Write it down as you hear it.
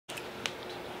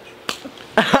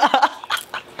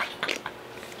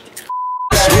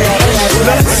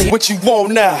What you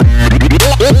want now?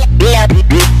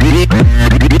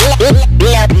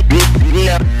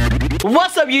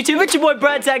 What's up, YouTube? It's your boy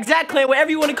Brad, Zach Clayton,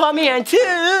 whatever you want to call me. And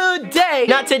today,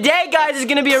 guys, is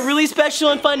gonna be a really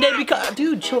special and fun day because,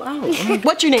 dude, chill out.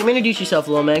 What's your name? Introduce yourself,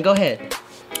 little man. Go ahead.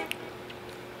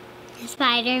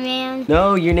 Spider-Man.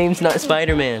 No, your name's not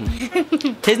Spider-Man.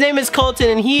 His name is Colton,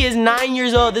 and he is 9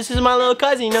 years old. This is my little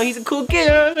cousin. You know, he's a cool kid. You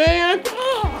know what I'm saying?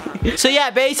 So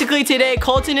yeah, basically today,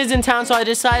 Colton is in town, so I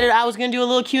decided I was gonna do a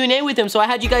little Q&A with him. So I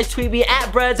had you guys tweet me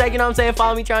at Bradzak, you know what I'm saying?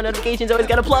 Follow me, turn on notifications. Always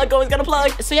gotta plug, always gotta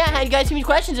plug. So yeah, I had you guys send me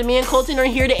questions, and me and Colton are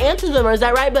here to answer them. Or is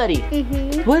that right, buddy?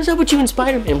 Mm-hmm. What is up with you and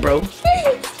Spider-Man, bro?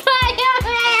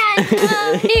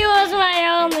 He was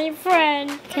my only friend.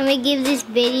 Can we give this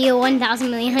video 1,000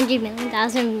 million, 100 million,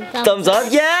 1,000 thumbs up?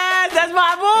 Yes, that's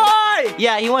my boy!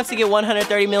 Yeah, he wants to get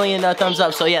 130 million thumbs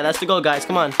up, so yeah, that's the goal, guys.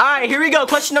 Come on. All right, here we go.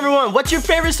 Question number 1. What's your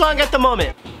favorite song at the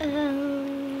moment?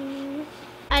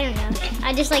 I don't know.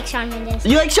 I just like Shawn Mendes.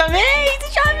 You like Shawn Mendes? Hey, he's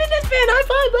a Shawn Mendes fan. High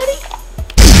five, buddy.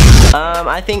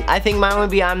 I think mine would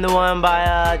be I'm the One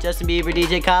by Justin Bieber,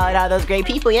 DJ Khaled, all those great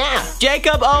people, yeah.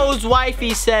 Jacob O's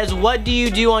wifey says, what do you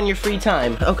do on your free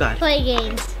time? Oh God. Play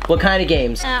games. What kind of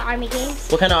games? Army games.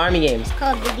 What kind of army games?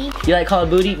 Call of Duty. You like Call of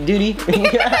Duty? In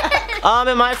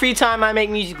my free time, I make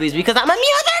music videos because I'm a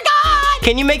music god!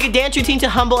 Can you make a dance routine to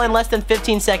Humble in less than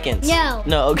 15 seconds? No.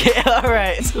 No, okay, all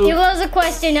right. It was a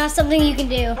question, not something you can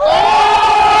do.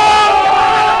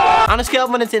 On a scale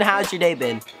of 1 to 10, how's your day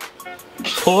been?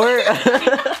 4?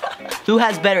 Who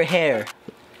has better hair?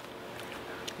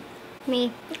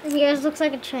 Me. Yours looks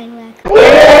like a train wreck.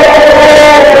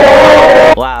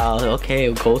 Wow,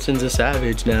 okay, Colton's a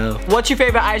savage now. What's your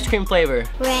favorite ice cream flavor?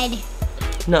 Red.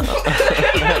 No.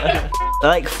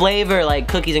 Like flavor, like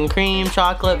cookies and cream,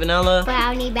 chocolate, vanilla.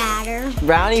 Brownie batter.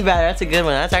 Brownie batter, that's a good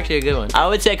one. That's actually a good one. I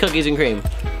would say cookies and cream.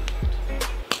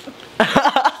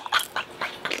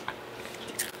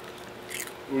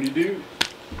 What do you do?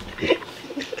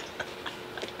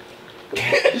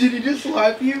 Did he just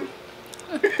slap you?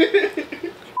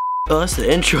 Oh, that's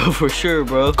the intro for sure,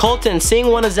 bro. Colton, sing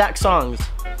one of Zach's songs.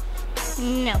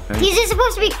 No. These are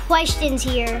supposed to be questions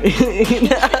here.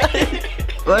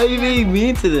 Why are you being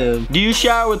mean to them? Do you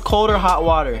shower with cold or hot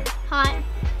water? Hot.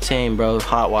 Same, bro.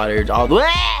 Hot water. All the way.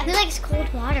 Who likes cold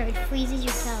water? It freezes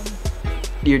your tongue.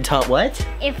 Your tongue? What?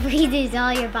 It freezes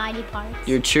all your body parts.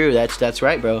 You're true. That's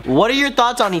right, bro. What are your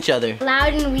thoughts on each other?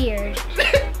 Loud and weird.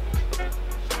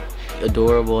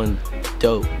 Adorable and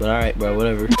dope. But all right, bro.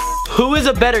 Whatever. Who is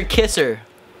a better kisser?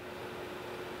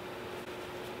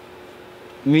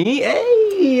 Me?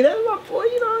 Hey, that's my boy.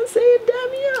 You know what I'm saying?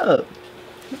 Dab me up.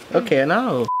 Okay, I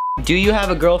know. Do you have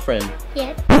a girlfriend?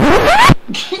 Yeah.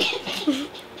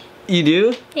 You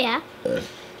do? Yeah.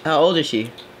 How old is she?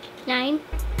 9.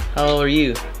 How old are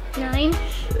you? 9.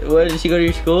 Where did she go to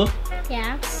your school?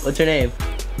 Yeah. What's her name?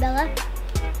 Bella.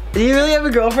 Do you really have a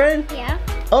girlfriend? Yeah.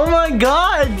 Oh my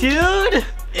God, dude!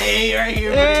 Hey, right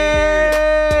here.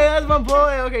 Hey, that's my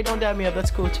boy. Okay, don't dab me up. That's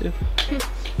cool too.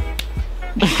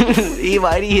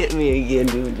 Why'd he hit me again,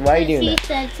 dude? Why are you doing that? He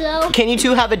said so. Can you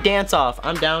two have a dance off?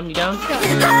 I'm down. You down?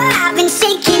 I've been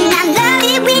shaking, I love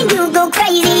it when you go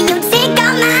crazy. You take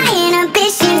all my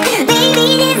inhibitions.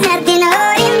 Baby, there's nothing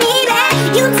holding me back.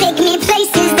 You take me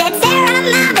places that tear up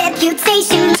my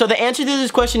reputation. So the answer to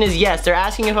this question is yes. They're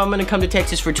asking if I'm gonna come to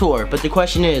Texas for tour. But the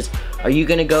question is, are you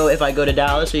gonna go if I go to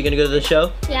Dallas? Are you gonna go to the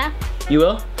show? Yeah. You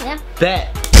will? Yeah.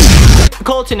 Bet.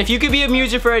 Colton, if you could be a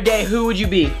music for a day, who would you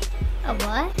be? A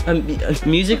what?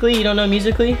 Musically? You don't know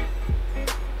musically?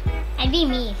 I'd be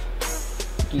me.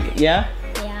 Yeah?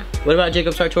 Yeah. What about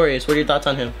Jacob Sartorius? What are your thoughts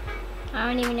on him? I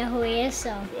don't even know who he is,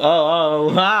 so.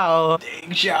 Oh, wow.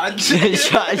 Dang shots.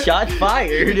 Shots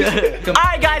fired.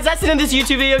 Alright guys, that's the end of this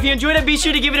YouTube video. If you enjoyed it, be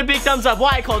sure to give it a big thumbs up.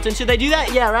 Why, Colton? Should they do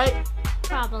that? Yeah, right?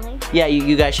 Probably. Yeah,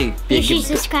 you guys should. You should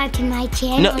subscribe to my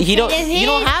channel. No, you don't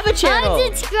have a channel.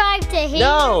 Unsubscribe to him.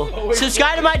 No.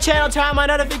 Subscribe to my channel, turn on my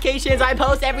notifications. I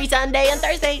post every Sunday and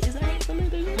Thursday. Is that right? Sunday,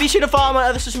 Thursday? Be sure to follow my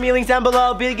other social media links down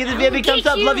below. Give this video a big thumbs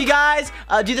up. Love you guys.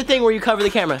 Do the thing where you cover the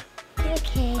camera.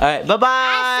 Okay. Alright, bye-bye.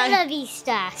 Hasta la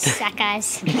vista,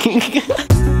 suckers.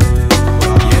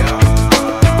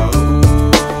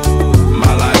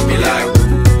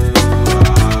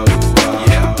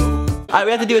 Alright,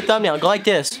 we have to do a thumbnail. Go like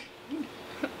this.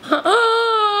 Stop!